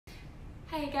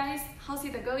Hey guys, how's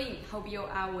it going? Hope you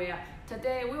are well.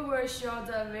 Today we will show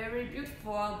the very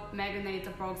beautiful magnet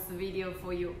box video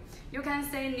for you. You can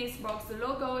see this box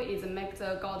logo is make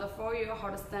the gold foil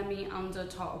hot stamping on the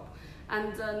top,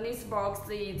 and this box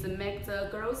is make the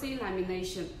glossy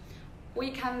lamination.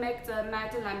 We can make the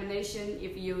matte lamination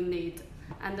if you need,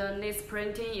 and this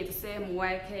printing is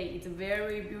CMYK. It's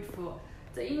very beautiful.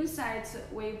 The inside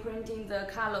we printing the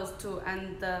colors too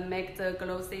and make the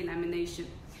glossy lamination.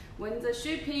 When the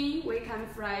shipping, we can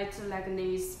freight like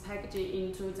this packaging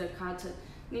into the carton.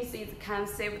 This can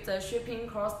save the shipping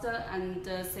cost and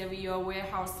save your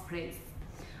warehouse place.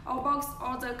 Our box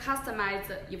order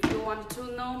customized. If you want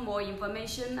to know more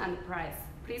information and price,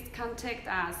 please contact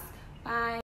us. Bye.